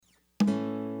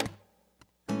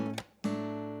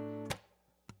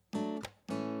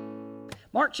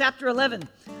Mark chapter 11.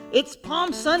 It's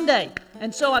Palm Sunday,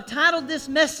 and so I've titled this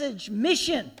message,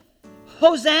 Mission.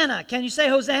 Hosanna. Can you say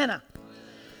Hosanna?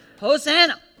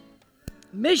 Hosanna.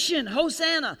 Mission,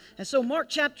 Hosanna. And so Mark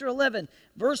chapter 11,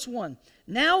 verse 1.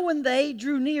 Now when they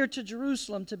drew near to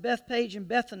Jerusalem, to Bethphage and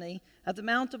Bethany, at the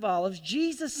Mount of Olives,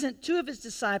 Jesus sent two of his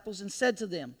disciples and said to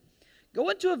them, Go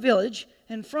into a village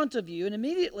in front of you, and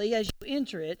immediately as you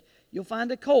enter it, you'll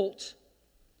find a colt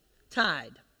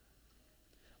tied,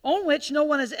 on which no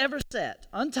one has ever sat.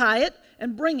 Untie it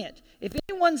and bring it. If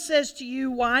anyone says to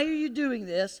you, Why are you doing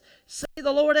this? Say,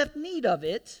 The Lord hath need of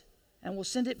it, and will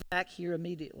send it back here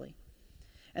immediately.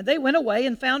 And they went away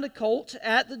and found a colt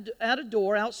at a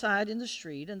door outside in the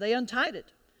street, and they untied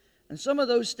it. And some of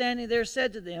those standing there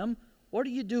said to them, What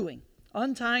are you doing,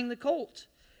 untying the colt?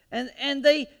 And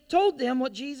they told them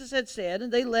what Jesus had said,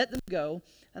 and they let them go.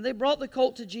 And they brought the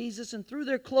colt to Jesus and threw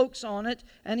their cloaks on it,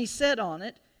 and he sat on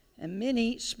it. And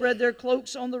many spread their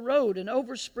cloaks on the road and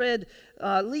overspread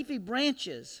leafy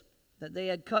branches that they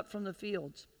had cut from the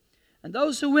fields. And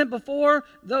those who went before,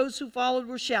 those who followed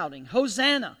were shouting,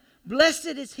 Hosanna! Blessed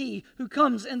is he who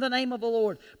comes in the name of the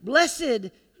Lord. Blessed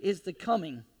is the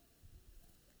coming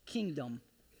kingdom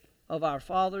of our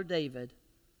father David.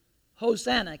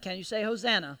 Hosanna. Can you say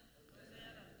Hosanna?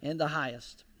 Hosanna. In the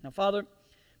highest. Now, Father,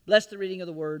 bless the reading of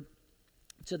the word,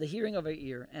 to the hearing of our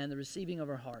ear and the receiving of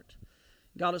our heart.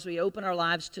 God, as we open our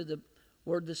lives to the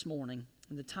word this morning,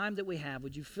 and the time that we have,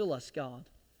 would you fill us, God,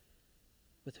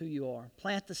 with who you are.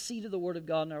 Plant the seed of the word of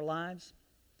God in our lives.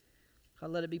 God,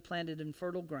 let it be planted in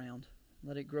fertile ground.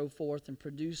 Let it grow forth and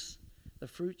produce the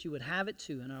fruit you would have it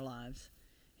to in our lives.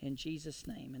 In Jesus'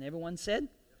 name. And everyone said?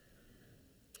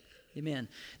 Amen.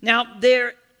 Now,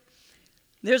 there's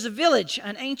a village,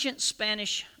 an ancient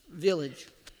Spanish village,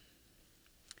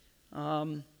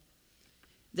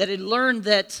 that had learned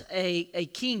that a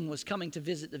king was coming to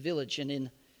visit the village. And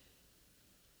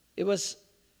it was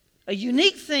a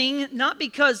unique thing, not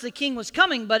because the king was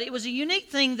coming, but it was a unique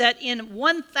thing that in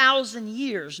 1,000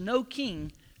 years, no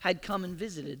king had come and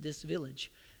visited this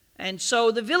village. And so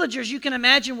the villagers, you can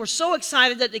imagine, were so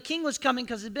excited that the king was coming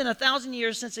because it had been 1,000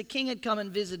 years since the king had come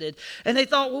and visited. And they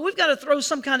thought, well, we've got to throw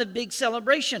some kind of big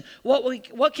celebration.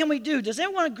 What can we do? Does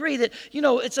everyone agree that,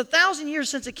 it's 1,000 years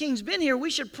since the king's been here?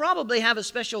 We should probably have a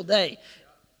special day.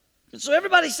 And so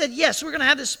everybody said, yes, we're going to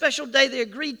have this special day. They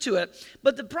agreed to it.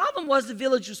 But the problem was the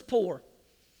village was poor.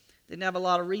 They didn't have a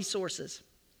lot of resources.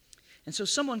 And so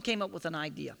someone came up with an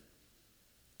idea.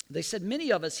 They said,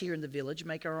 many of us here in the village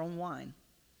make our own wine.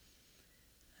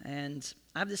 And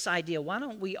I have this idea, why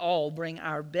don't we all bring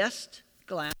our best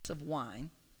glass of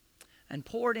wine and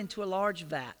pour it into a large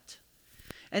vat.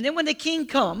 And then when the king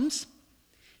comes,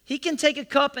 he can take a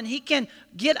cup and he can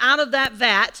get out of that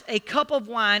vat a cup of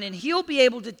wine, and he'll be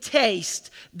able to taste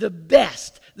the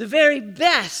best, the very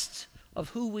best of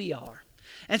who we are.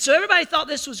 And so everybody thought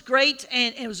this was great,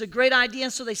 and it was a great idea.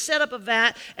 And so they set up a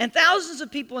vat, and thousands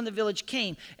of people in the village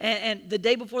came. And the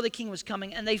day before the king was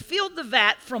coming, and they filled the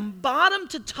vat from bottom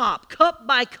to top, cup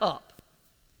by cup.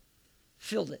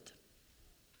 Filled it.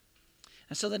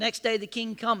 And so the next day the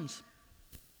king comes.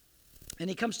 And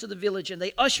he comes to the village, and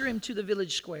they usher him to the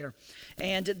village square.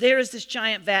 And there is this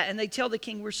giant vat, and they tell the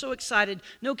king, we're so excited.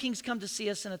 No king's come to see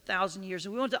us in 1,000 years,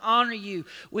 and we want to honor you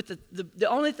with the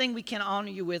only thing we can honor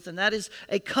you with, and that is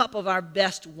a cup of our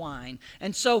best wine.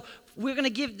 And so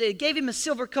they gave him a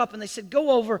silver cup, and they said,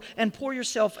 go over and pour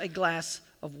yourself a glass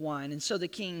of wine. And so the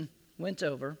king went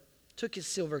over, took his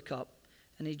silver cup,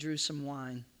 and he drew some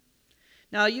wine.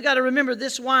 Now, you got to remember,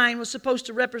 this wine was supposed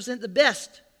to represent the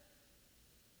best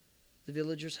the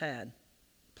villagers had.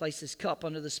 Placed his cup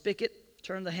under the spigot,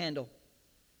 turned the handle,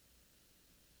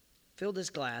 filled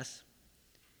his glass,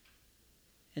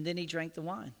 and then he drank the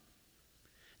wine.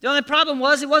 The only problem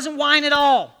was it wasn't wine at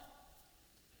all.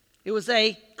 It was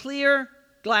a clear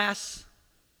glass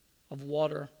of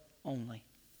water only.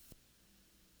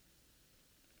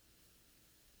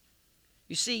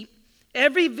 You see,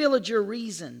 every villager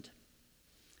reasoned,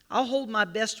 I'll hold my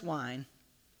best wine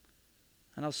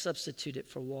and I'll substitute it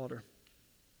for water.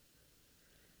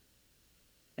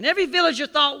 And every villager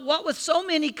thought, what with so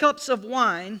many cups of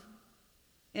wine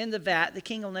in the vat, the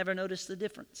king will never notice the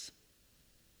difference.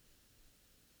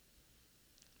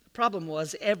 The problem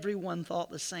was everyone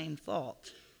thought the same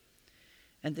thought.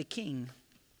 And the king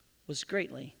was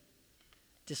greatly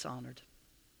dishonored.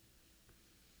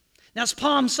 Now it's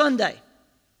Palm Sunday.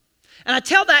 And I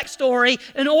tell that story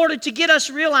in order to get us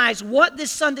realize what this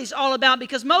Sunday's all about,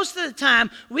 because most of the time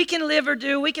we can live or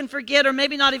do, we can forget or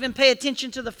maybe not even pay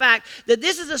attention to the fact that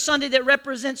this is a Sunday that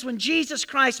represents when Jesus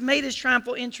Christ made his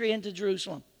triumphal entry into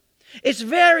Jerusalem. It's a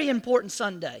very important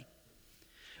Sunday.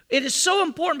 It is so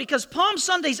important because Palm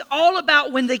Sunday is all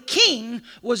about when the king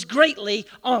was greatly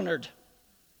honored.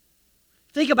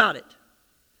 Think about it.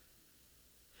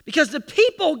 Because the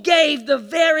people gave the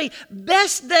very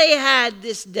best they had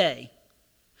this day.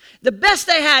 The best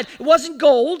they had, it wasn't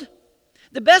gold.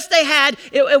 The best they had,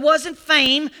 it wasn't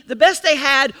fame. The best they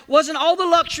had wasn't all the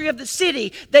luxury of the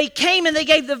city. They came and they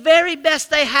gave the very best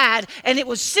they had, and it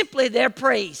was simply their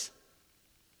praise.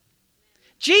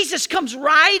 Jesus comes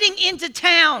riding into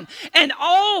town, and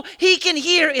all he can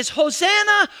hear is,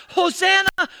 Hosanna,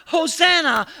 Hosanna,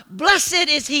 Hosanna. Blessed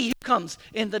is he who comes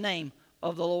in the name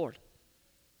of the Lord.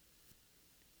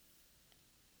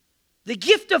 The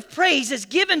gift of praise is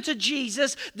given to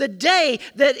Jesus the day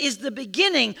that is the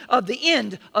beginning of the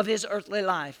end of his earthly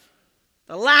life.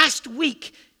 The last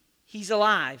week he's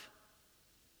alive,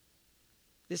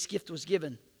 this gift was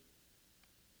given.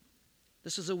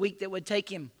 This was a week that would take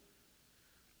him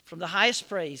from the highest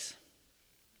praise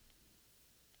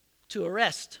to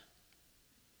arrest,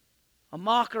 a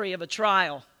mockery of a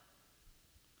trial,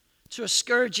 to a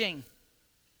scourging,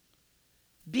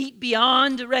 beat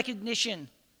beyond recognition,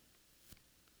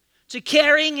 to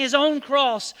carrying his own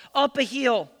cross up a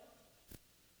hill,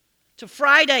 to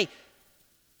Friday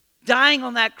dying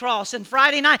on that cross, and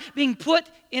Friday night being put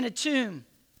in a tomb,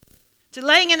 to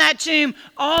laying in that tomb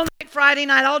all night Friday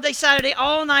night, all day Saturday,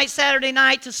 all night Saturday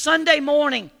night, to Sunday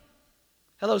morning.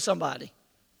 Hello, somebody.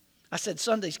 I said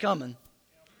Sunday's coming.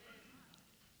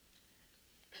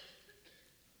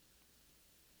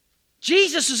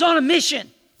 Jesus is on a mission.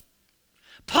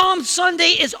 Palm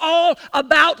Sunday is all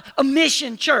about a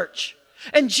mission, church.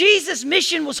 And Jesus'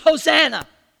 mission was Hosanna.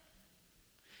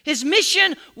 His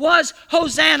mission was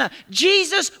Hosanna.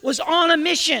 Jesus was on a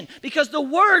mission because the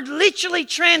word literally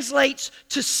translates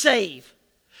to save.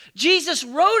 Jesus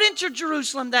rode into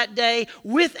Jerusalem that day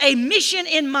with a mission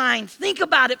in mind. Think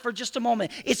about it for just a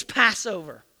moment. It's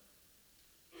Passover.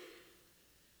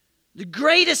 The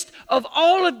greatest of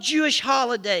all of Jewish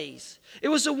holidays. It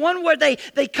was the one where they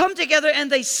come together and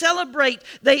they celebrate.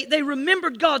 They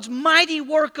remembered God's mighty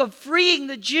work of freeing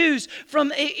the Jews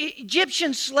from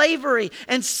Egyptian slavery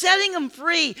and setting them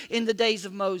free in the days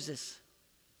of Moses.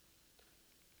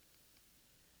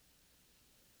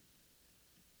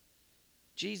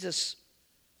 Jesus,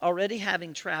 already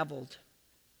having traveled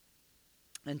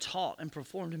and taught and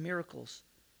performed miracles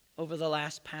over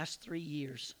the past 3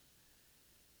 years,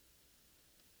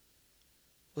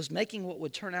 was making what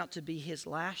would turn out to be his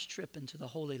last trip into the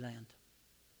Holy Land.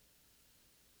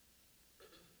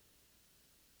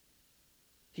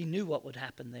 He knew what would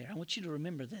happen there. I want you to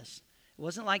remember this. It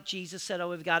wasn't like Jesus said,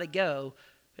 we've got to go,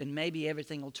 and maybe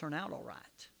everything will turn out all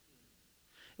right.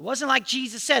 It wasn't like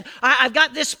Jesus said, I've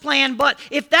got this plan, but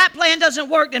if that plan doesn't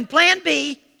work, then plan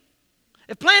B.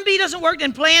 If plan B doesn't work,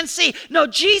 then plan C. No,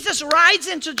 Jesus rides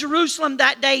into Jerusalem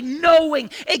that day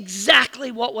knowing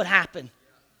exactly what would happen.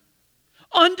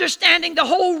 Understanding the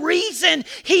whole reason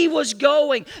he was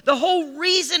going, the whole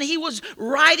reason he was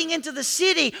riding into the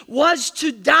city was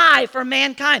to die for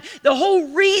mankind. The whole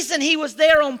reason he was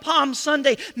there on Palm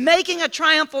Sunday making a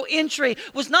triumphal entry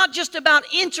was not just about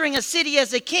entering a city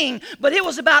as a king, but it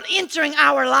was about entering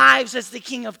our lives as the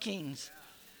King of Kings.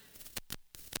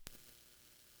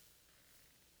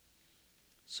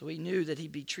 So he knew that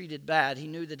he'd be treated bad. He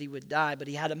knew that he would die, but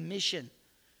he had a mission.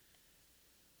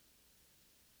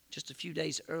 Just a few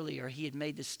days earlier, he had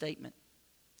made this statement.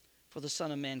 For the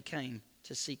Son of Man came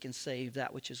to seek and save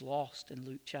that which is lost in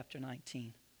Luke chapter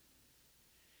 19.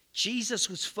 Jesus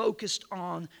was focused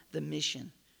on the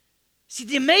mission. See,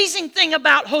 the amazing thing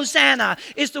about Hosanna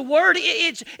is the word,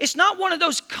 it's not one of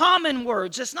those common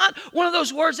words. It's not one of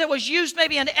those words that was used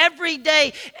maybe in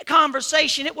everyday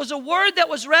conversation. It was a word that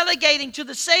was relegating to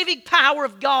the saving power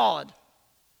of God.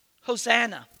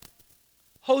 Hosanna.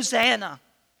 Hosanna.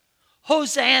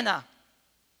 Hosanna.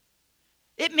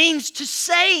 It means to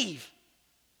save.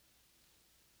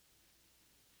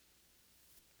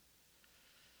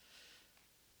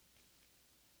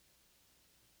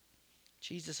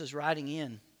 Jesus is riding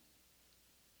in.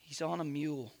 He's on a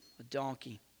mule, a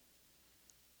donkey.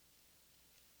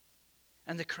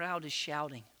 And the crowd is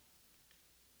shouting,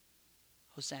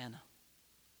 Hosanna.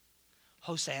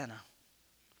 Hosanna.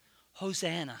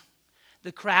 Hosanna.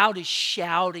 The crowd is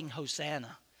shouting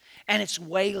Hosanna. And it's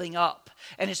wailing up.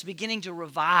 And it's beginning to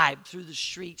revive through the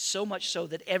streets, so much so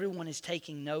that everyone is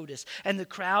taking notice. And the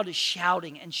crowd is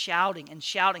shouting and shouting and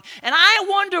shouting. And I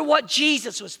wonder what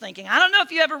Jesus was thinking. I don't know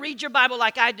if you ever read your Bible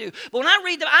like I do. But when I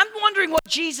read them, I'm wondering what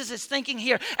Jesus is thinking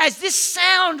here. As this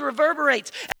sound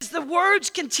reverberates, as the words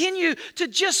continue to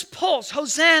just pulse.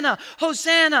 Hosanna,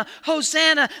 Hosanna,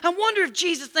 Hosanna. I wonder if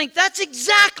Jesus thinks, that's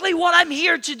exactly what I'm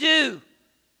here to do.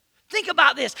 Think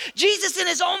about this. Jesus in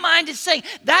his own mind is saying,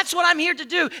 that's what I'm here to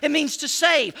do. It means to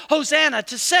save. Hosanna,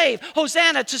 to save.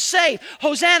 Hosanna, to save.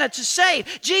 Hosanna, to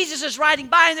save. Jesus is riding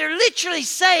by and they're literally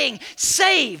saying,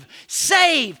 save,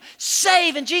 save,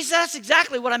 save. And Jesus, that's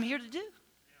exactly what I'm here to do.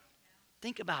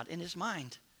 Think about it in his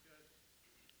mind.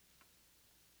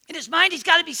 In his mind, he's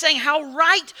got to be saying how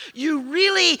right you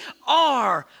really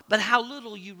are, but how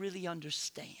little you really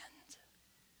understand.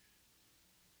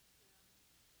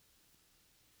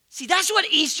 See, that's what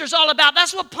Easter's all about.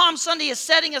 That's what Palm Sunday is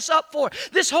setting us up for.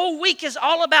 This whole week is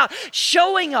all about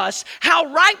showing us how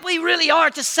right we really are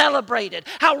to celebrate it,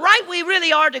 how right we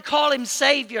really are to call him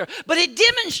Savior. But it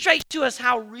demonstrates to us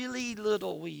how really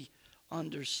little we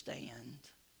understand.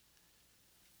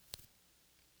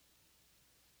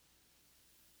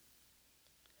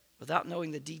 Without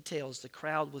knowing the details, the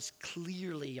crowd was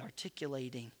clearly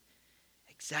articulating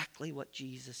exactly what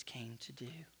Jesus came to do.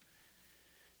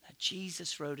 Now,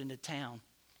 Jesus rode into town.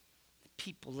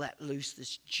 People let loose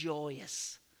this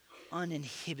joyous,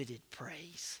 uninhibited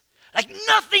praise. Like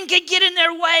nothing could get in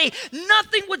their way.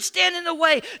 Nothing would stand in the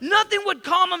way. Nothing would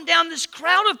calm them down. This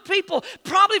crowd of people,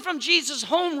 probably from Jesus'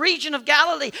 home region of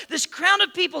Galilee, this crowd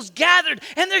of people's gathered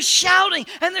and they're shouting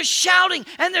and they're shouting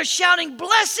and they're shouting,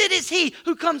 "Blessed is he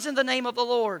who comes in the name of the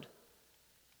Lord."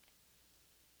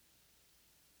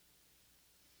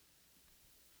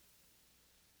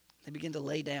 They begin to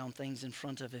lay down things in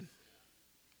front of him.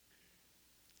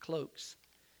 Cloaks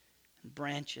and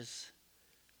branches,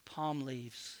 palm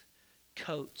leaves,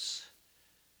 coats,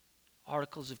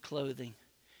 articles of clothing.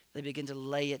 They begin to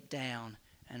lay it down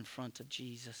in front of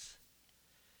Jesus.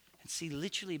 And see,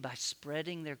 literally by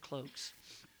spreading their cloaks,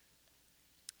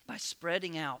 by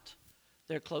spreading out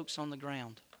their cloaks on the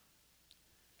ground,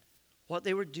 what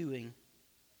they were doing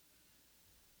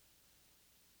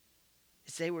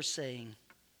is they were saying,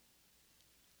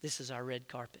 "This is our red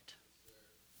carpet.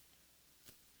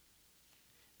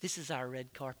 This is our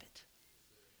red carpet.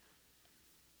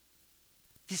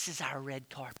 This is our red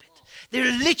carpet."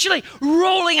 They're literally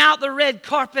rolling out the red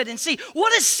carpet. And see,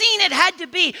 what a scene it had to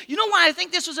be. You know why I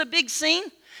think this was a big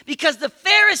scene? Because the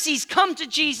Pharisees come to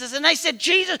Jesus and they said,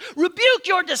 "Jesus, rebuke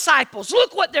your disciples.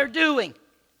 Look what they're doing.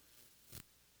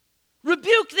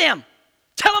 Rebuke them.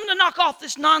 Tell them to knock off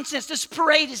this nonsense. This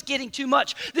parade is getting too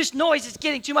much. This noise is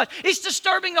getting too much. It's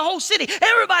disturbing the whole city.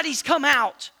 Everybody's come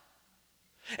out.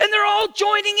 And they're all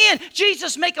joining in.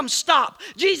 Jesus, make them stop.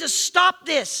 Jesus, stop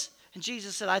this." And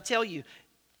Jesus said, "I tell you,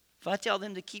 if I tell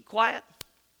them to keep quiet,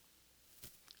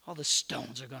 all the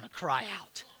stones are going to cry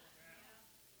out."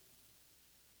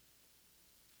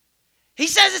 He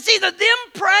says it's either them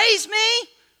praise me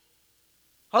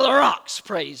or the rocks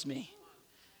praise me.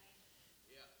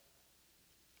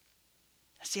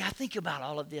 See, I think about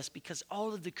all of this because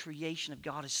all of the creation of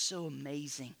God is so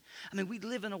amazing. I mean, we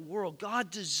live in a world. God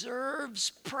deserves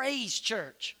praise,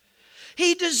 church.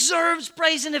 He deserves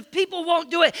praise. And if people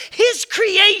won't do it, his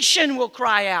creation will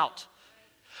cry out.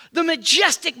 The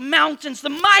majestic mountains, the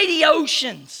mighty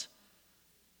oceans.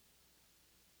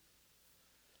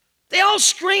 They all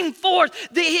scream forth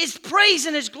his praise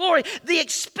and his glory. The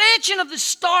expansion of the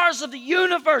stars of the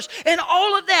universe and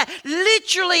all of that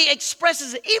literally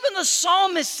expresses it. Even the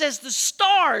psalmist says the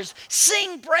stars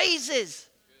sing praises.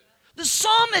 The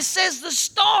psalmist says the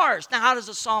stars. Now, how does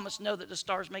the psalmist know that the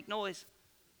stars make noise?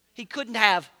 He couldn't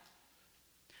have.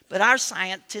 But our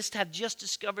scientists have just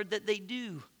discovered that they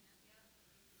do.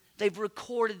 They've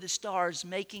recorded the stars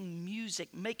making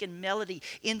music, making melody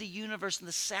in the universe, and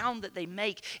the sound that they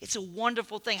make. It's a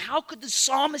wonderful thing. How could the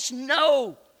psalmist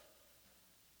know?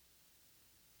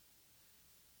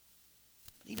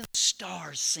 Even the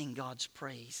stars sing God's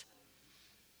praise.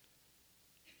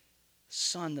 The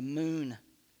sun, the moon,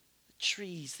 the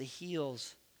trees, the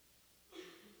hills.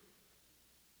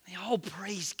 They all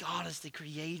praise God as the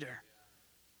creator.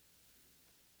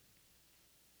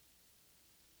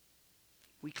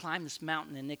 We climbed this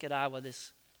mountain in Nicaragua,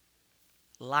 this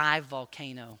live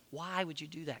volcano. Why would you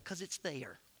do that? Because it's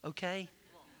there, okay?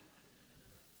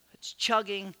 It's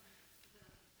chugging,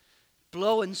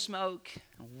 blowing smoke.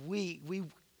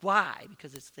 Why?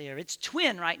 Because it's there. Its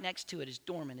twin right next to it is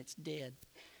dormant. It's dead.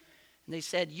 And they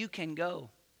said, you can go.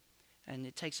 And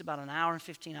it takes about an hour and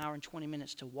 15, hour and 20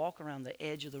 minutes to walk around the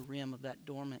edge of the rim of that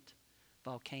dormant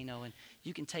volcano. And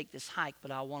you can take this hike, but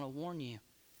I want to warn you.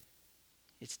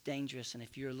 It's dangerous, and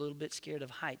if you're a little bit scared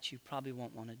of heights, you probably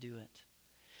won't want to do it.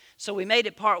 So we made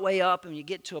it part way up, and you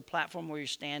get to a platform where you're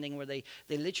standing, where they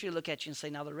literally look at you and say,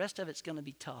 now the rest of it's going to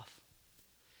be tough.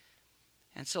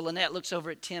 And so Lynette looks over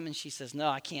at Tim, and she says, no,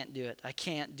 I can't do it. I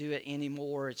can't do it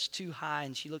anymore. It's too high.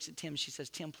 And she looks at Tim, and she says,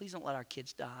 Tim, please don't let our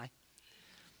kids die.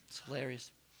 It's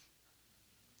hilarious.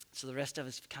 So the rest of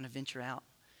us kind of venture out.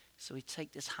 So we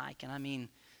take this hike, and I mean,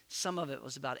 some of it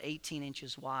was about 18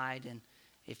 inches wide, and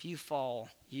if you fall,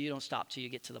 you don't stop till you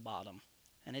get to the bottom.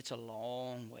 And it's a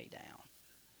long way down.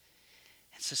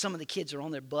 And so some of the kids are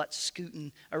on their butts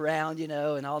scooting around,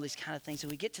 and all these kind of things.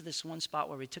 And we get to this one spot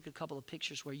where we took a couple of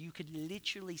pictures where you could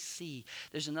literally see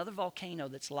there's another volcano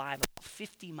that's live about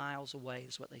 50 miles away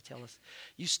is what they tell us.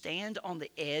 You stand on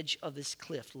the edge of this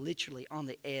cliff, literally on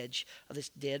the edge of this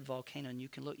dead volcano, and you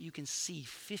can see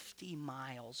 50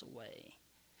 miles away.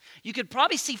 You could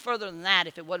probably see further than that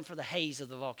if it wasn't for the haze of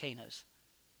the volcanoes.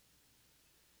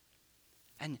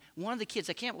 And one of the kids,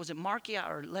 was it Marky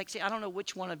or Lexi? I don't know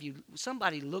which one of you.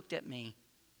 Somebody looked at me.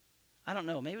 I don't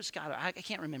know. Maybe it was Skylar. I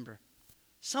can't remember.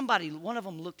 One of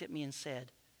them looked at me and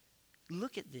said,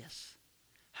 look at this.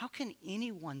 How can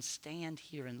anyone stand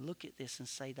here and look at this and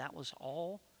say that was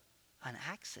all an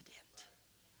accident?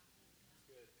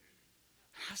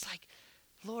 I was like,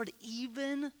 Lord,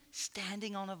 even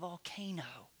standing on a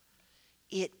volcano,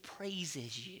 it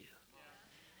praises you.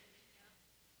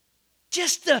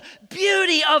 Just the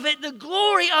beauty of it, the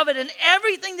glory of it, and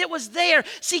everything that was there.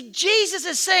 See, Jesus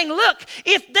is saying, look,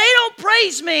 if they don't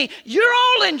praise me, you're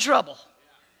all in trouble.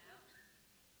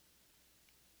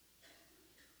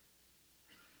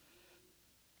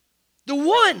 The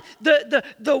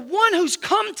one who's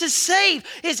come to save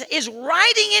is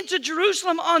riding into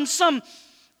Jerusalem on some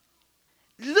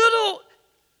little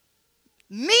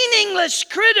meaningless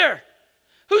critter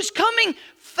who's coming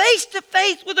face to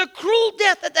face with a cruel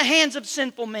death at the hands of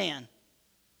sinful man.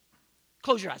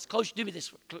 Close your eyes. Do me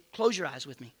this. Close your eyes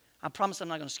with me. I promise I'm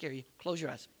not going to scare you. Close your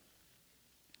eyes.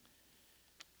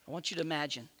 I want you to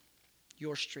imagine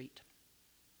your street.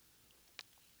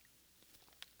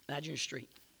 Imagine your street.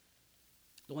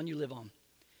 The one you live on.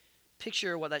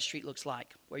 Picture what that street looks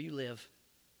like, where you live,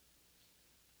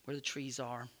 where the trees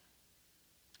are,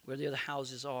 where the other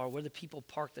houses are, where the people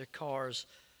park their cars.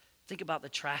 Think about the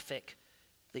traffic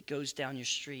that goes down your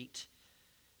street.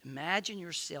 Imagine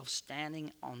yourself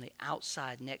standing on the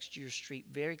outside next to your street,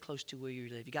 very close to where you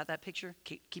live. You got that picture?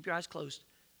 Keep your eyes closed.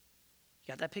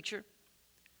 You got that picture?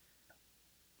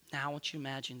 Now I want you to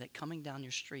imagine that coming down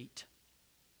your street,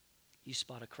 you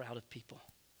spot a crowd of people.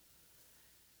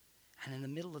 And in the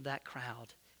middle of that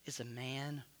crowd is a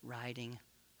man riding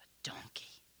a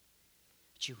donkey.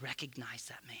 But you recognize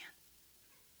that man.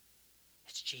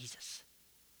 It's Jesus.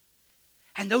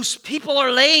 And those people are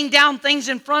laying down things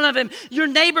in front of him. Your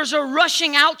neighbors are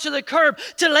rushing out to the curb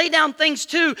to lay down things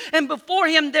too. And before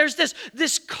him, there's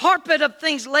this carpet of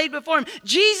things laid before him.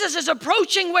 Jesus is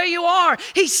approaching where you are.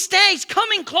 He's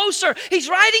coming closer. He's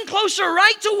riding closer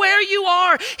right to where you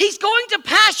are. He's going to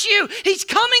pass you. He's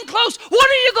coming close. What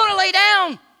are you going to lay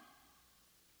down?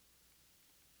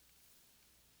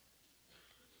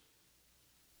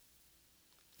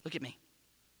 Look at me.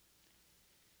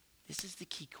 This is the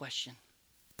key question.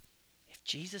 If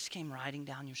Jesus came riding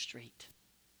down your street,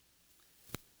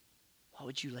 what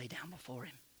would you lay down before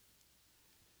him?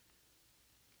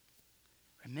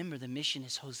 Remember, the mission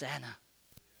is Hosanna.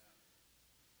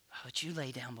 What would you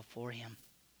lay down before him?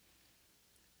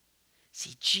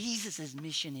 See, Jesus'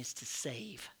 mission is to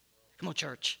save. Come on,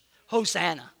 church.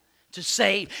 Hosanna. To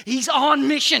save. He's on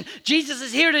mission. Jesus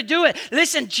is here to do it.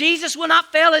 Listen, Jesus will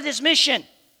not fail at his mission.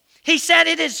 He said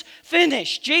it is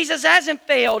finished. Jesus hasn't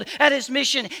failed at his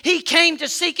mission. He came to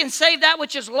seek and save that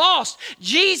which is lost.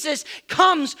 Jesus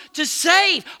comes to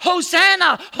save.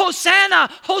 Hosanna, Hosanna,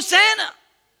 Hosanna.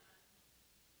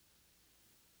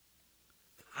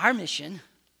 Our mission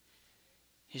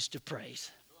is to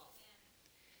praise.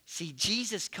 See,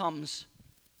 Jesus comes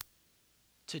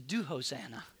to do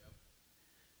Hosanna.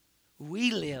 We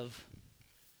live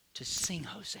to sing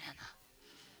Hosanna.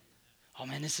 Oh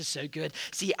man, this is so good.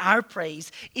 See, our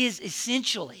praise is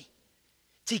essentially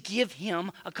to give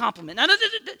him a compliment. Now,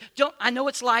 I know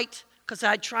it's light because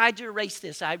I tried to erase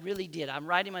this. I really did. I'm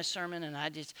writing my sermon and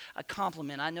a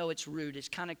compliment. I know it's rude. It's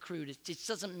kind of crude. It just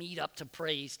doesn't meet up to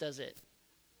praise, does it?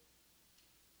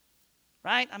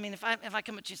 Right? I mean, if I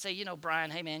come at you and say, Brian,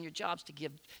 hey man, your job's to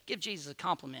give Jesus a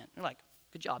compliment. You're like,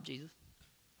 good job, Jesus.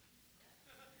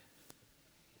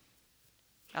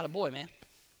 Attaboy, man.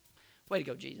 Way to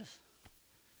go, Jesus.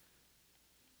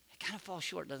 Kind of falls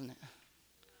short, doesn't it?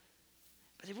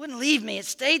 But it wouldn't leave me. It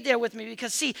stayed there with me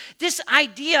because, see, this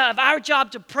idea of our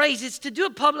job to praise, it's to do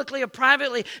it publicly or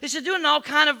privately. It's to do it in all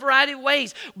kind of variety of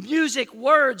ways. Music,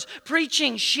 words,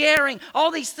 preaching, sharing,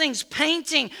 all these things,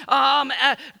 painting,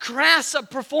 crafts of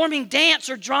performing dance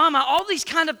or drama, all these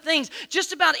kind of things.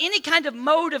 Just about any kind of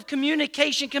mode of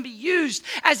communication can be used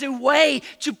as a way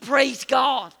to praise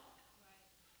God.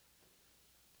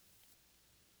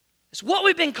 It's what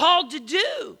we've been called to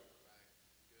do.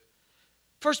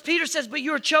 First Peter says, but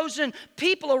you're a chosen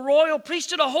people, a royal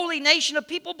priesthood, a holy nation, a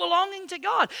people belonging to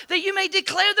God, that you may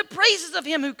declare the praises of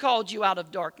him who called you out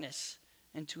of darkness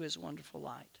into his wonderful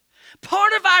light.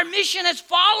 Part of our mission as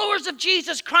followers of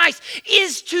Jesus Christ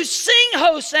is to sing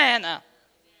Hosanna.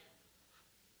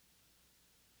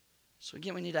 So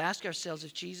again, we need to ask ourselves,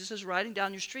 if Jesus is riding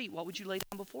down your street, what would you lay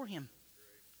down before him?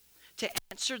 To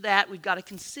answer that, we've got to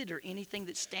consider anything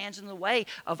that stands in the way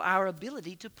of our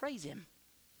ability to praise him.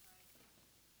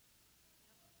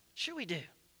 Sure we do.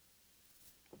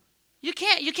 You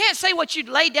can't say what you'd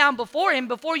lay down before him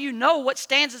before you know what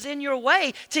stands in your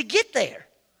way to get there.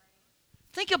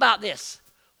 Think about this.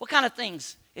 What kind of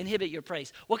things inhibit your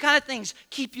praise? What kind of things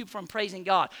keep you from praising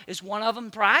God? Is one of them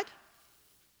pride?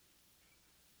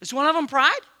 Is one of them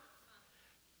pride?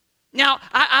 Now,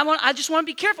 I just want to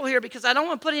be careful here because I don't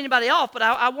want to put anybody off, but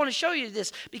I want to show you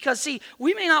this. Because, see,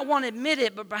 we may not want to admit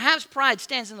it, but perhaps pride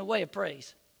stands in the way of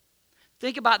praise.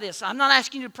 Think about this. I'm not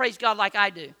asking you to praise God like I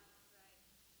do.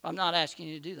 I'm not asking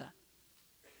you to do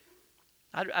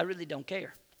that. I really don't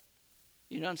care.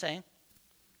 You know what I'm saying?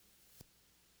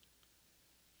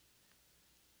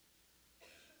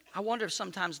 I wonder if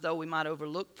sometimes, though, we might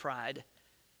overlook pride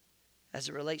as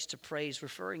it relates to praise,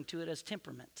 referring to it as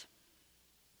temperament.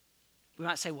 We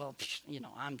might say, well,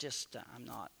 I'm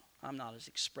not as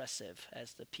expressive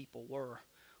as the people were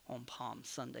on Palm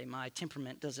Sunday. My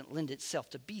temperament doesn't lend itself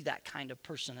to be that kind of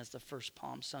person as the first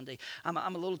Palm Sunday. I'm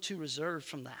a little too reserved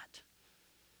from that.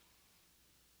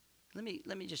 Let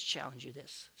me just challenge you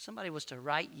this. If somebody was to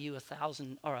write you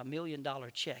 $1,000 or $1 million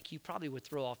check, you probably would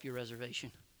throw off your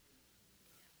reservation.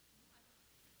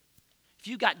 If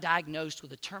you got diagnosed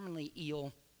with a terminally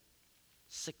ill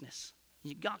sickness,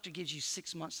 your doctor gives you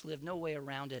 6 months to live, no way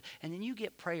around it, and then you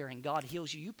get prayer and God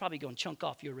heals you, you're probably going to chunk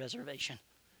off your reservation.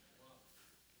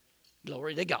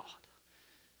 Glory to God.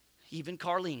 Even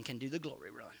Carlene can do the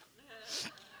glory run.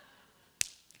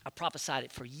 I prophesied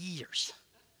it for years.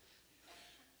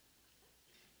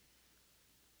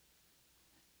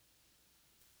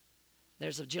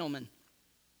 There's a gentleman,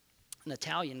 an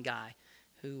Italian guy,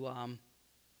 who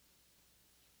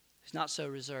is not so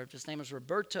reserved. His name is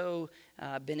Roberto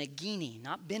Benigni,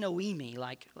 not Benoimi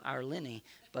like our Lenny,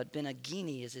 but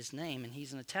Benigni is his name. And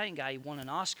he's an Italian guy. He won an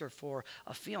Oscar for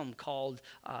a film called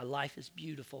Life is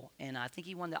Beautiful. And I think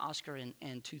he won the Oscar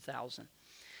in 2000.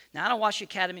 Now, I don't watch the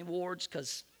Academy Awards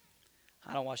because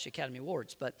I don't watch the Academy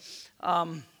Awards, but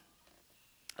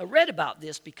I read about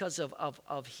this because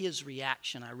of his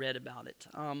reaction. I read about it.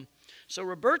 So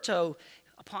Roberto,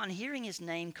 upon hearing his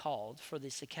name called for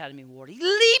this Academy Award, he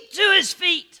leaped to his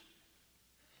feet.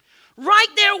 Right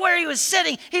there where he was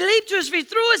sitting, he leaped to his feet,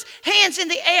 threw his hands in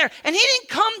the air, and he didn't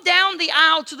come down the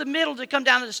aisle to the middle to come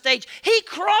down to the stage. He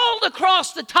crawled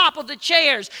across the top of the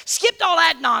chairs, skipped all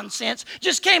that nonsense,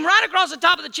 just came right across the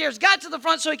top of the chairs, got to the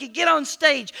front so he could get on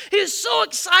stage. He was so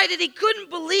excited he couldn't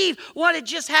believe what had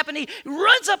just happened. He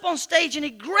runs up on stage and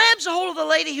he grabs a hold of the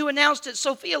lady who announced it.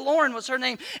 Sophia Loren was her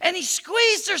name, and he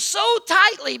squeezed her so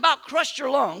tightly, about crushed her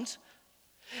lungs.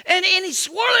 And he's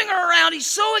swirling her around. He's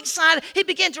so excited. He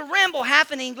began to ramble,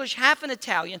 half in English, half in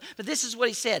Italian. But this is what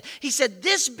he said. He said,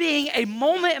 this being a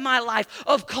moment in my life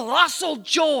of colossal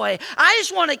joy, I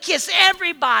just want to kiss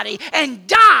everybody and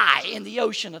die in the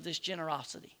ocean of this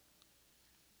generosity.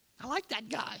 I like that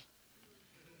guy.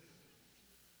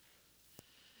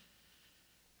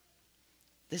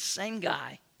 This same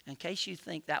guy, in case you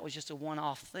think that was just a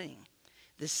one-off thing,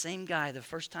 this same guy, the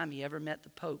first time he ever met the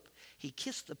Pope, he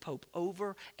kissed the Pope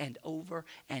over and over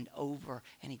and over,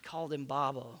 and he called him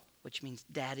Babbo, which means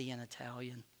daddy in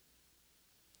Italian.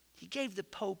 He gave the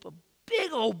Pope a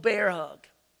big old bear hug.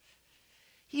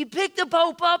 He picked the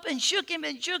Pope up and shook him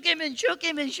and shook him and shook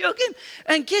him and shook him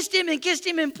and kissed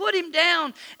him and put him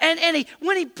down. And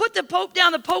when he put the Pope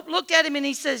down, the Pope looked at him and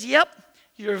he says, yep,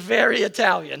 you're very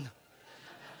Italian.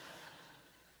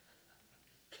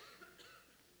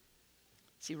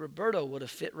 See, Roberto would have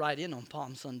fit right in on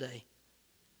Palm Sunday.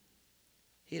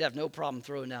 He'd have no problem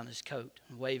throwing down his coat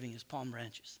and waving his palm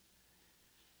branches.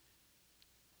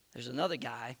 There's another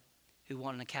guy who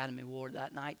won an Academy Award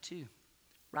that night too,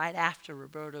 right after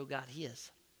Roberto got his.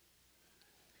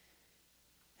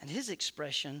 And his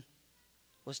expression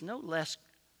was no less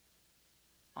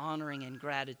honoring and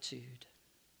gratitude,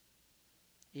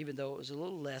 even though it was a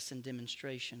little less in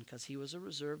demonstration because he was a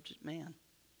reserved man.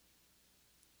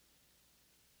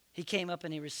 He came up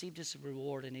and he received his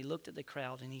reward and he looked at the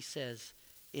crowd and he says,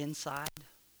 inside,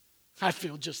 I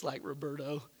feel just like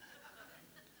Roberto.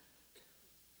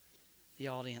 The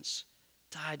audience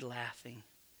died laughing.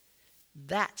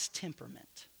 That's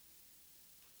temperament.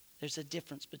 There's a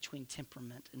difference between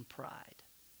temperament and pride.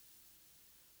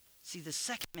 See, the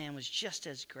second man was just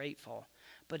as grateful,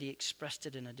 but he expressed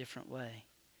it in a different way.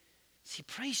 See,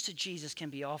 praise to Jesus can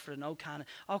be offered in all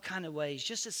kind of ways,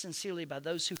 just as sincerely by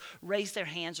those who raise their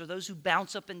hands or those who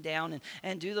bounce up and down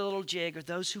and do the little jig, or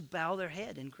those who bow their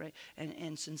head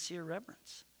in sincere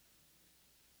reverence.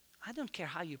 I don't care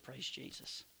how you praise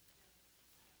Jesus.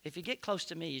 If you get close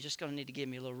to me, you're just going to need to give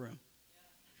me a little room.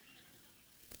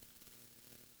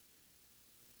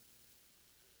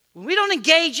 When we don't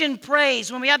engage in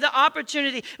praise, when we have the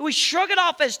opportunity, we shrug it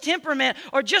off as temperament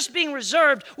or just being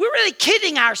reserved, we're really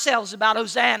kidding ourselves about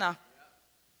Hosanna.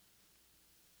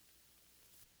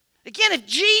 Again, if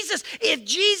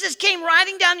Jesus came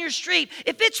riding down your street,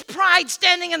 if it's pride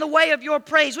standing in the way of your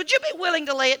praise, would you be willing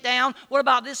to lay it down? What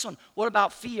about this one? What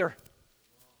about fear?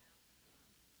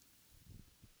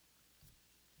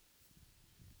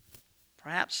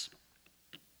 Perhaps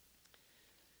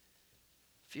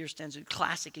fear stands a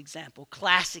classic example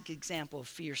of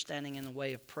fear standing in the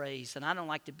way of praise. And I don't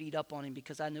like to beat up on him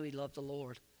because I knew he loved the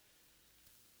Lord.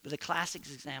 But a classic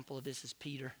example of this is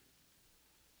Peter.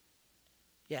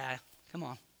 Yeah, come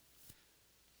on.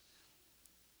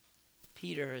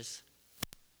 Peter is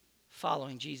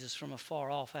following Jesus from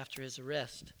afar off after his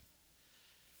arrest.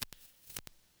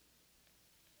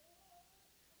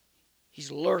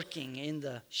 He's lurking in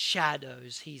the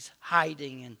shadows. He's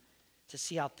hiding and to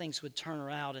see how things would turn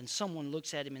around. And someone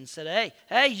looks at him and said,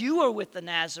 hey, you were with the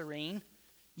Nazarene.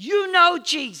 You know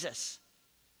Jesus.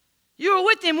 You were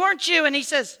with him, weren't you? And he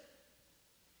says,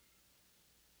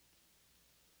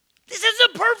 this is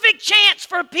the perfect chance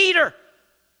for Peter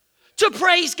to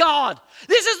praise God.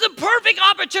 This is the perfect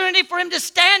opportunity for him to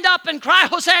stand up and cry,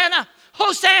 Hosanna.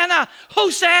 Hosanna,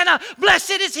 Hosanna,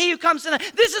 blessed is he who comes in.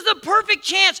 This is the perfect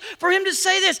chance for him to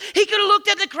say this. He could have looked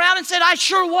at the crowd and said, I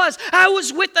sure was. I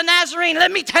was with the Nazarene.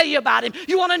 Let me tell you about him.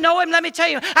 You want to know him? Let me tell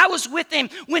you. I was with him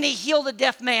when he healed a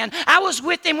deaf man. I was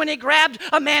with him when he grabbed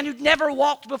a man who'd never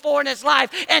walked before in his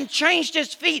life and changed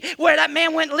his feet, where that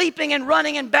man went leaping and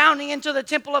running and bounding into the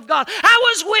temple of God.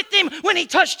 I was with him when he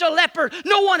touched a leper.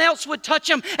 No one else would touch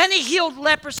him, and he healed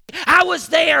leprosy. I was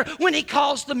there when he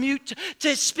caused the mute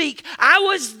to speak. I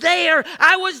was there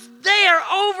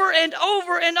over and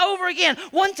over and over again.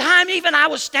 One time even I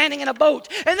was standing in a boat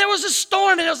and there was a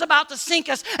storm and it was about to sink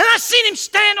us. And I seen him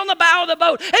stand on the bow of the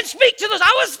boat and speak to us.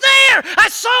 I was there. I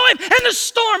saw him and the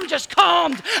storm just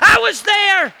calmed. I was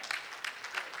there.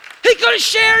 He could have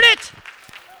shared it.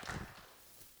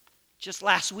 Just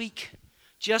last week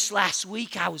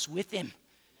I was with him.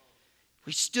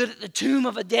 We stood at the tomb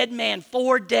of a dead man,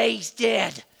 4 days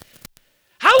dead.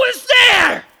 I was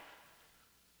there.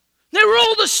 They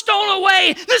rolled the stone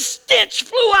away. The stench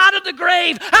flew out of the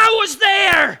grave. I was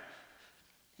there.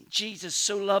 And Jesus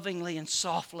so lovingly and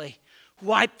softly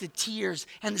wiped the tears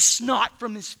and the snot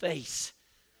from his face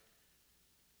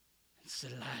and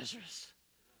said, Lazarus,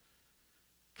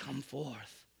 come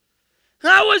forth.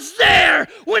 I was there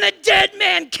when a dead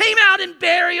man came out in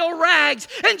burial rags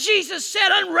and Jesus said,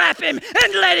 unwrap him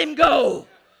and let him go.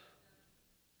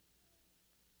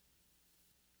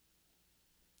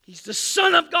 He's the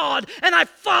Son of God, and I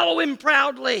follow him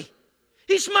proudly.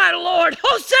 He's my Lord.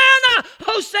 Hosanna!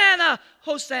 Hosanna!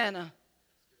 Hosanna!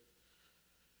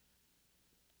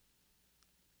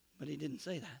 But he didn't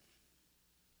say that.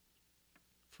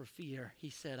 For fear, he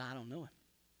said, I don't know him.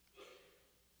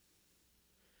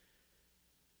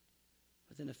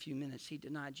 Within a few minutes, he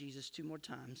denied Jesus 2 more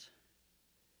times.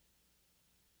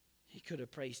 He could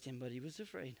have praised him, but he was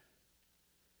afraid.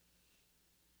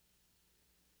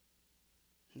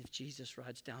 And if Jesus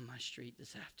rides down my street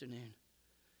this afternoon,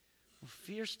 will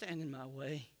fear stand in my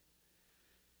way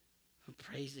of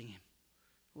praising him?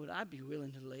 Would I be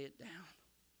willing to lay it down?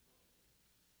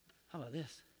 How about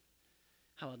this?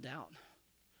 How about doubt?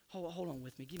 Hold on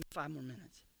with me. Give me 5 more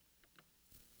minutes.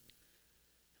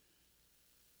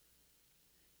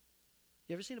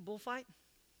 You ever seen a bullfight?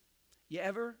 You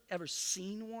ever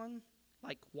seen one?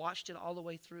 Like watched it all the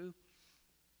way through?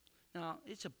 Now,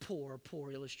 it's a poor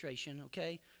illustration,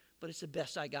 okay? But it's the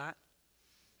best I got.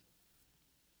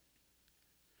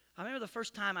 I remember the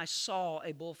first time I saw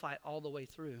a bullfight all the way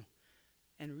through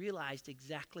and realized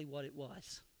exactly what it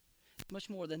was. Much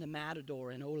more than the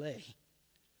matador in Ole.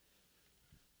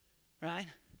 Right?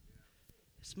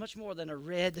 It's much more than a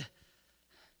red,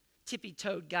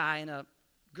 tippy-toed guy in a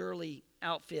girly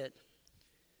outfit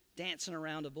dancing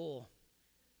around a bull.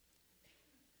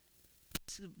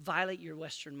 To violate your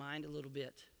Western mind a little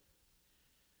bit.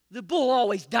 The bull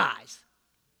always dies.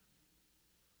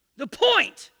 The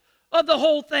point of the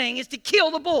whole thing is to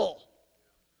kill the bull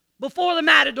before the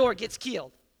matador gets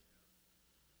killed.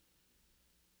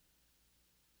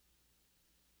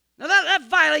 Now that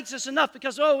violates us enough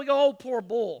because, we go, oh, poor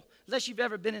bull. Unless you've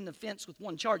ever been in the fence with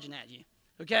one charging at you,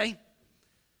 okay?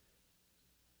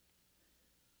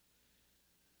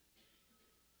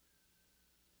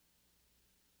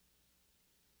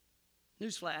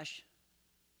 Newsflash,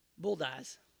 bull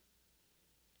dies.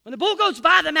 When the bull goes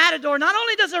by the matador, not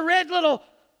only does a red little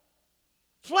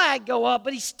flag go up,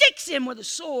 but he sticks him with a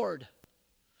sword.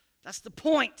 That's the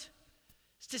point.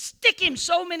 It's to stick him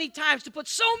so many times, to put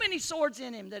so many swords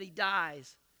in him that he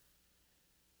dies.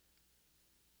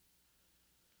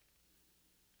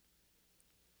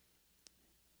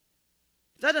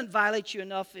 If that doesn't violate you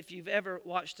enough, if you've ever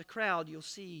watched a crowd, you'll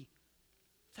see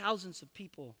thousands of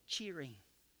people cheering.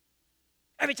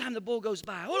 Every time the bull goes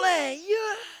by, ole,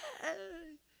 yeah.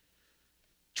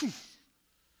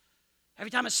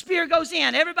 Every time a spear goes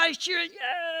in, everybody's cheering,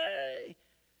 yay.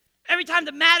 Every time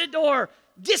the matador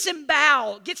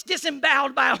gets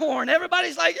disemboweled by a horn,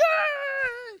 everybody's like,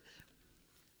 yay.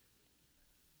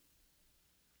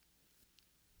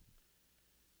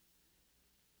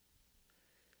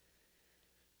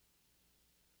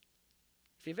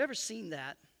 If you've ever seen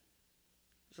that,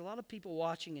 there's a lot of people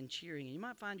watching and cheering, and you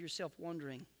might find yourself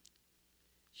wondering,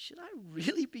 should I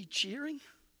really be cheering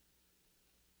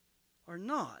or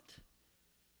not?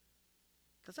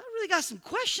 Because I really got some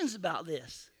questions about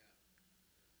this.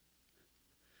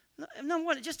 Number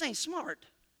one, it just ain't smart.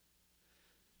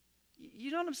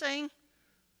 You know what I'm saying?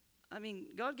 I mean,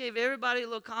 God gave everybody a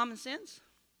little common sense.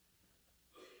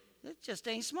 It just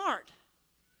ain't smart.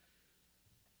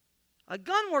 A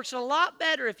gun works a lot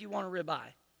better if you want a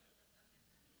ribeye.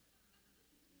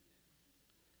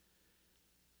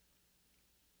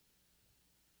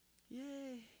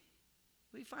 Yay.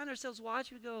 We find ourselves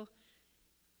watching, we go,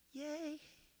 yay.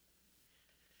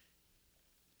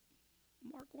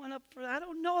 Mark one up for, I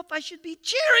don't know if I should be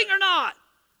cheering or not.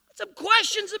 Some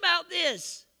questions about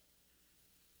this.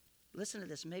 Listen to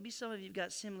this. Maybe some of you have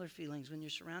got similar feelings when you're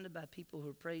surrounded by people who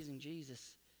are praising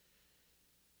Jesus.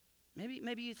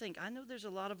 Maybe you think, I know there's a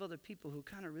lot of other people who are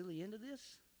kind of really into this.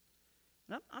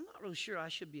 And I'm not really sure I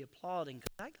should be applauding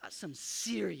because I got some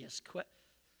serious questions.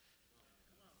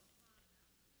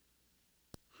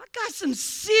 I got some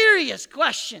serious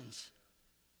questions.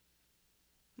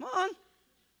 Come on.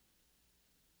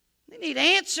 They need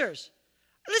answers.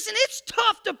 Listen, it's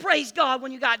tough to praise God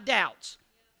when you got doubts.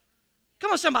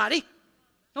 Come on, somebody.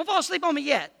 Don't fall asleep on me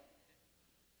yet.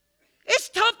 It's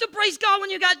tough to praise God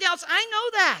when you got doubts. I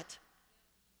know that.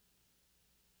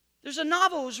 There's a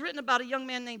novel that was written about a young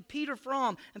man named Peter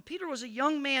Fromm. And Peter was a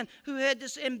young man who had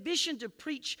this ambition to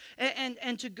preach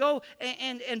and to go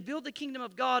and build the kingdom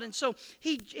of God. And so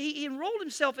he enrolled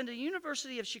himself into the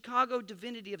University of Chicago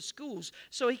Divinity of Schools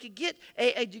so he could get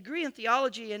a degree in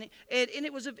theology. And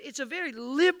it's a very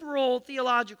liberal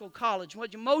theological college,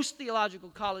 what most theological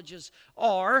colleges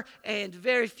are. And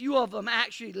very few of them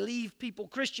actually leave people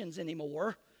Christians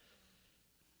anymore.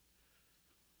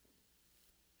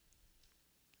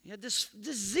 He had this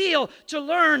zeal to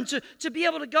learn, to be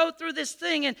able to go through this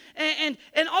thing. And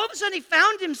all of a sudden he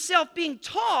found himself being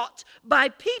taught by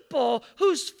people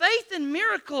whose faith in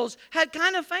miracles had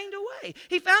kind of faded away.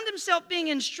 He found himself being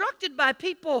instructed by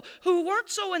people who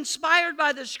weren't so inspired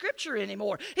by the scripture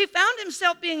anymore. He found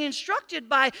himself being instructed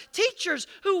by teachers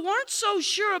who weren't so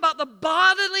sure about the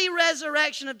bodily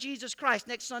resurrection of Jesus Christ.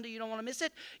 Next Sunday, you don't want to miss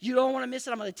it. You don't want to miss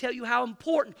it. I'm going to tell you how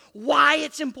important, why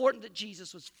it's important that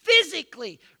Jesus was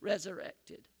physically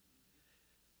resurrected.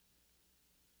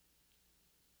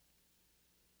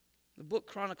 The book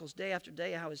chronicles day after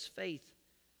day how his faith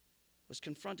was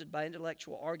confronted by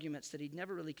intellectual arguments that he'd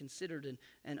never really considered,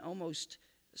 and almost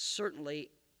certainly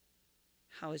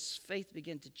how his faith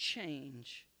began to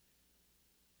change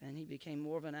and he became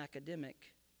more of an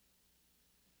academic.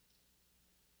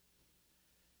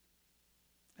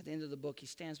 At the end of the book, he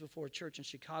stands before a church in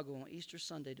Chicago on Easter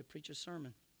Sunday to preach a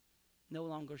sermon, no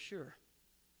longer sure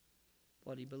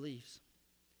what he believes.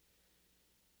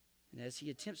 And as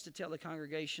he attempts to tell the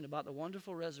congregation about the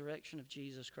wonderful resurrection of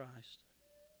Jesus Christ,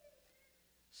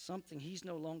 something he's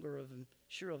no longer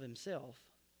sure of himself,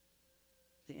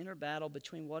 the inner battle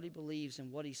between what he believes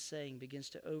and what he's saying begins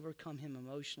to overcome him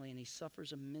emotionally, and he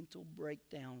suffers a mental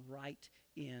breakdown right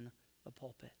in the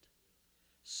pulpit.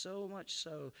 So much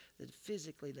so that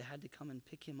physically they had to come and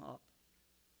pick him up.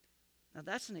 Now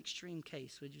that's an extreme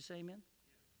case, would you say amen?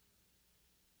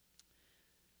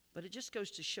 But it just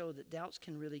goes to show that doubts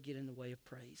can really get in the way of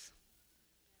praise.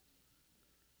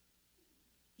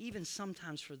 Even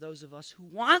sometimes for those of us who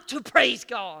want to praise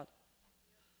God.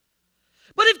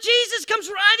 But if Jesus comes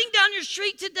riding down your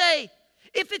street today,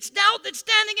 if it's doubt that's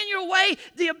standing in your way,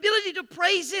 the ability to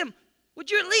praise Him,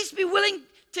 would you at least be willing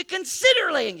to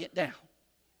consider laying it down.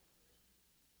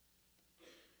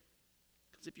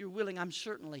 Because if you're willing, I'm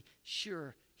certainly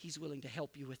sure He's willing to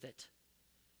help you with it.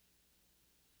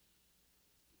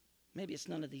 Maybe it's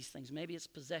none of these things. Maybe it's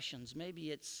possessions.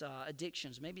 Maybe it's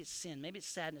addictions. Maybe it's sin. Maybe it's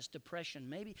sadness, depression.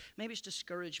 Maybe it's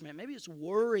discouragement. Maybe it's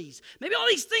worries. Maybe all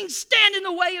these things stand in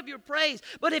the way of your praise.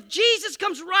 But if Jesus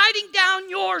comes riding down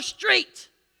your street,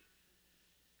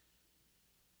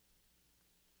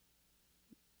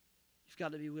 you've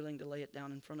got to be willing to lay it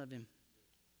down in front of Him.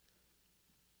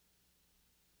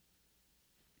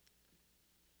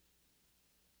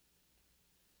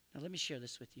 Now let me share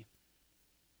this with you.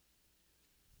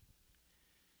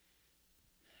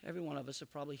 Every one of us are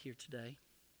probably here today.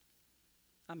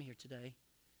 I'm here today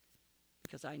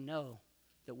because I know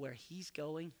that where He's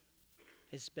going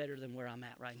is better than where I'm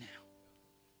at right now.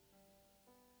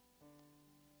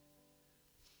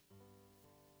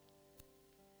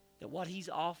 That what He's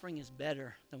offering is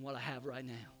better than what I have right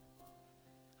now.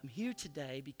 I'm here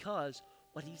today because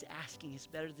what He's asking is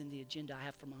better than the agenda I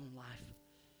have for my own life.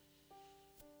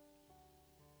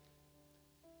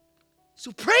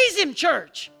 So praise Him,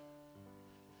 church.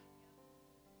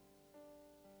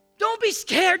 Don't be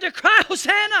scared to cry,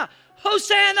 Hosanna,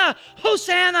 Hosanna,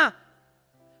 Hosanna.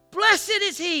 Blessed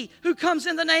is he who comes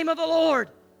in the name of the Lord.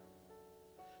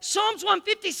 Psalms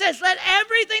 150 says, let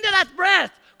everything that hath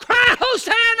breath cry,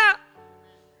 Hosanna.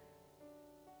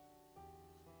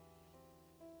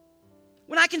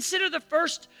 When I consider the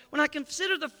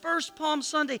first Palm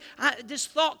Sunday, this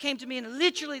thought came to me, and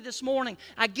literally this morning,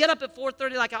 I get up at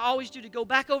 4:30 like I always do to go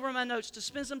back over my notes, to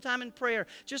spend some time in prayer,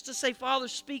 just to say, Father,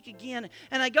 speak again.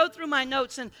 And I go through my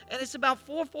notes, and it's about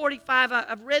 4:45.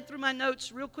 I've read through my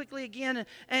notes real quickly again,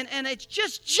 and it's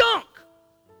just junk.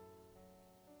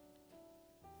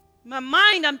 In my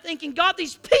mind, I'm thinking, God,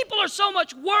 these people are so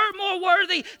much more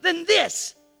worthy than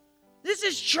this. This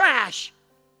is trash.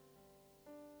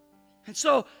 And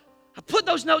so I put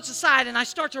those notes aside and I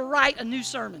start to write a new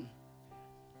sermon.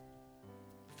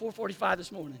 4:45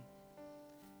 this morning.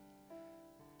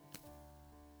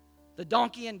 The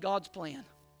Donkey and God's Plan.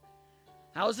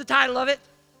 That was the title of it.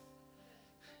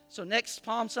 So next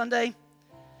Palm Sunday.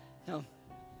 No.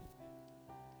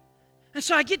 And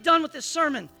so I get done with this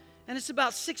sermon and it's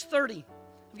about 6:30.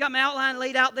 I've got my outline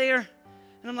laid out there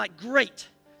and I'm like, great.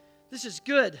 This is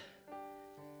good.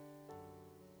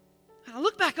 And I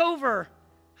look back over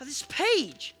at this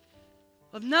page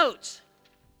of notes.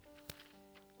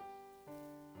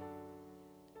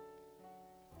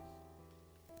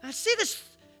 And I see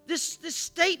this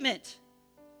statement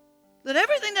that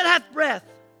everything that hath breath,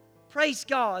 praise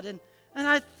God. And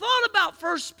I thought about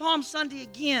First Palm Sunday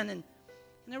again, and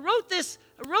I wrote this.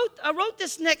 I wrote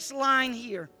this next line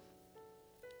here.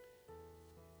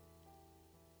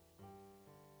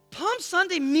 Palm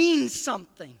Sunday means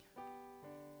something.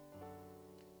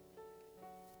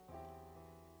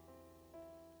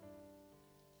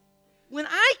 When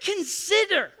I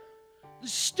consider the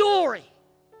story,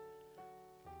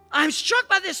 I'm struck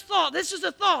by this thought. This is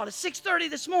a thought. It's 6:30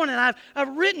 this morning. I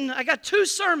got 2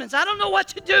 sermons. I don't know what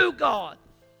to do, God.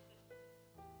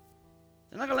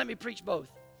 They're not going to let me preach both.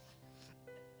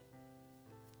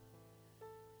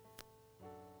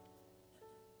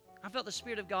 I felt the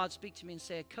Spirit of God speak to me and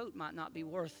say, a coat might not be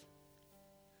worth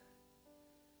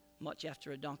much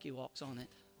after a donkey walks on it.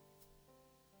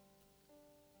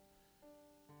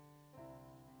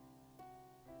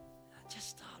 I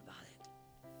just thought about it.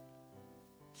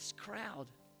 This crowd,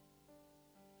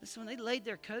 listen, when they laid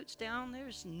their coats down,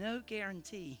 there's no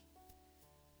guarantee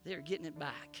they're getting it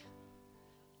back.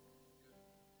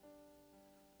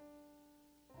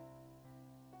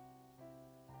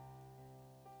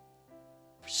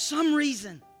 For some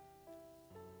reason,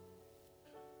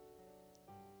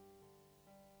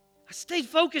 I stayed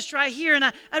focused right here, and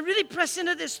I really press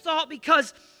into this thought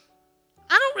because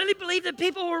I don't really believe that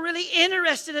people were really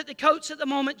interested at the coats at the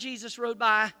moment Jesus rode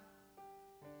by.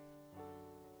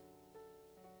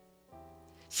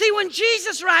 See, when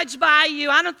Jesus rides by you,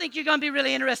 I don't think you're going to be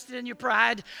really interested in your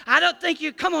pride.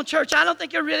 Come on, church, I don't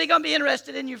think you're really going to be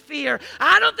interested in your fear.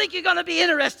 I don't think you're going to be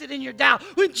interested in your doubt.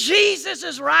 When Jesus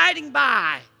is riding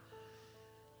by,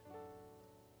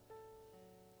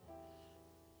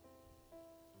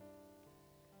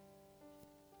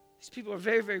 these people are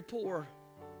very, very poor.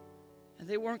 And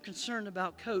they weren't concerned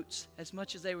about coats as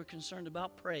much as they were concerned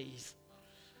about praise.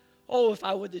 Oh, if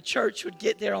the church would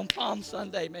get there on Palm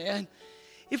Sunday, man.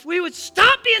 If we would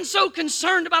stop being so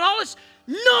concerned about all this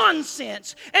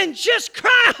nonsense and just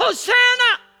cry,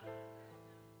 Hosanna!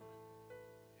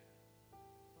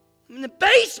 I'm in the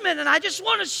basement and I just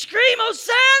want to scream,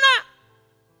 Hosanna!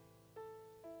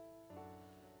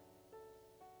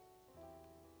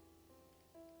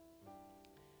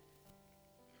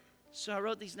 So I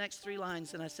wrote these next 3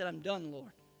 lines and I said, I'm done,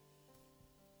 Lord.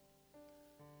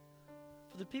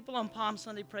 For the people on Palm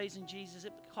Sunday praising Jesus,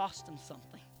 it cost them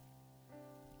something.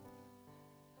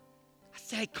 I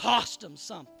said, it cost them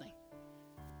something.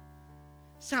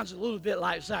 Sounds a little bit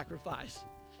like sacrifice.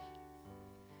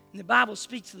 And the Bible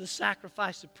speaks of the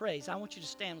sacrifice of praise. I want you to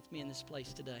stand with me in this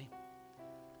place today.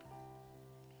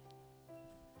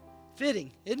 Fitting,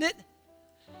 isn't it?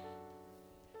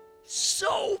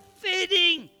 So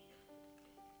fitting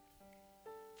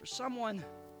for someone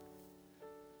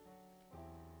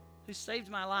who saved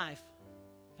my life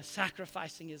by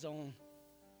sacrificing his own.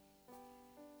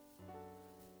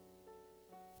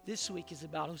 This week is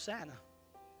about Hosanna.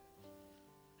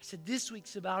 I said, this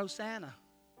week's about Hosanna.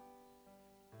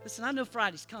 Listen, I know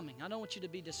Friday's coming. I don't want you to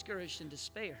be discouraged and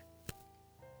despair.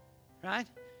 Right?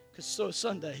 Because so is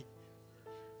Sunday.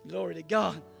 Glory to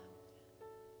God.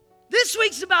 This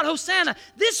week's about Hosanna.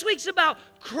 This week's about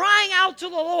crying out to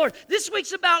the Lord. This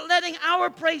week's about letting our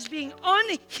praise being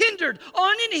unhindered,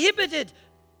 uninhibited.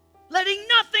 Letting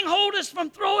nothing hold us from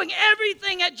throwing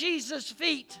everything at Jesus'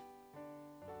 feet.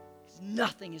 Because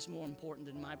nothing is more important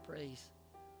than my praise.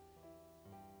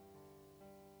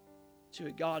 To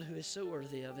a God who is so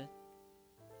worthy of it.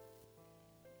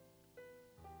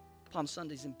 Palm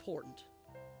Sunday is important.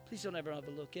 Please don't ever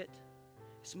overlook it.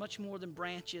 It's much more than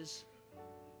branches.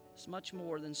 It's much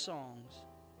more than songs.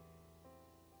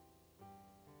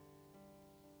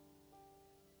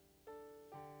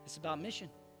 It's about mission.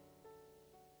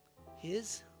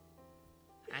 His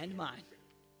and mine.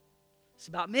 It's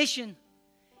about mission.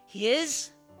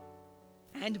 His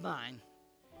and mine.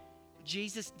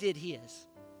 Jesus did his.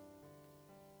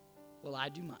 Well, I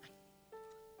do mine.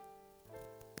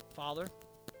 Father,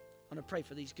 I want to pray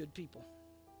for these good people.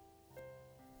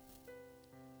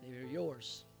 They are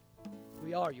yours.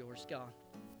 We are yours, God.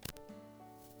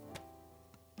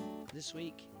 This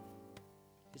week,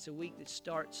 it's a week that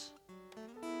starts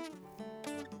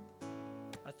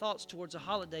our thoughts towards a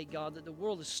holiday, God, that the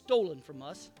world has stolen from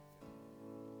us.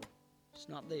 It's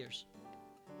not theirs.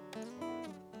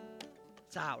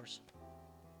 It's ours.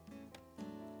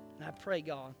 And I pray,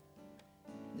 God,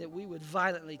 that we would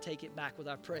violently take it back with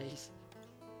our praise.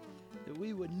 That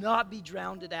we would not be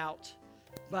drowned out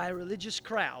by a religious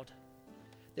crowd.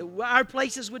 That our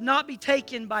places would not be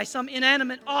taken by some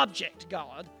inanimate object,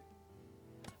 God.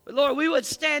 But Lord, we would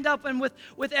stand up and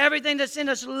with everything that's in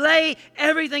us, lay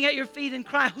everything at your feet and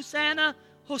cry, Hosanna,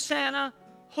 Hosanna,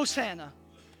 Hosanna.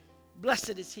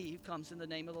 Blessed is he who comes in the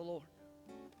name of the Lord.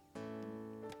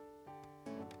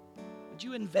 Would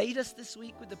you invade us this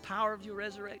week with the power of your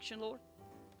resurrection, Lord?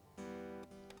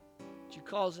 Would you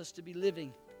cause us to be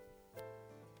living?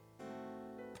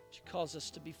 Would you cause us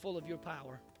to be full of your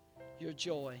power, your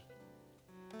joy,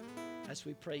 as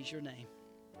we praise your name?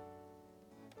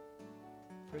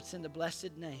 For it's in the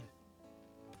blessed name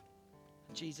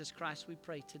of Jesus Christ we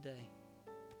pray today.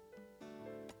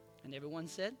 And everyone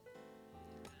said,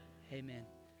 amen.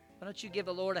 Why don't you give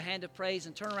the Lord a hand of praise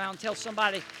and turn around and tell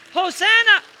somebody,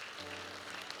 Hosanna!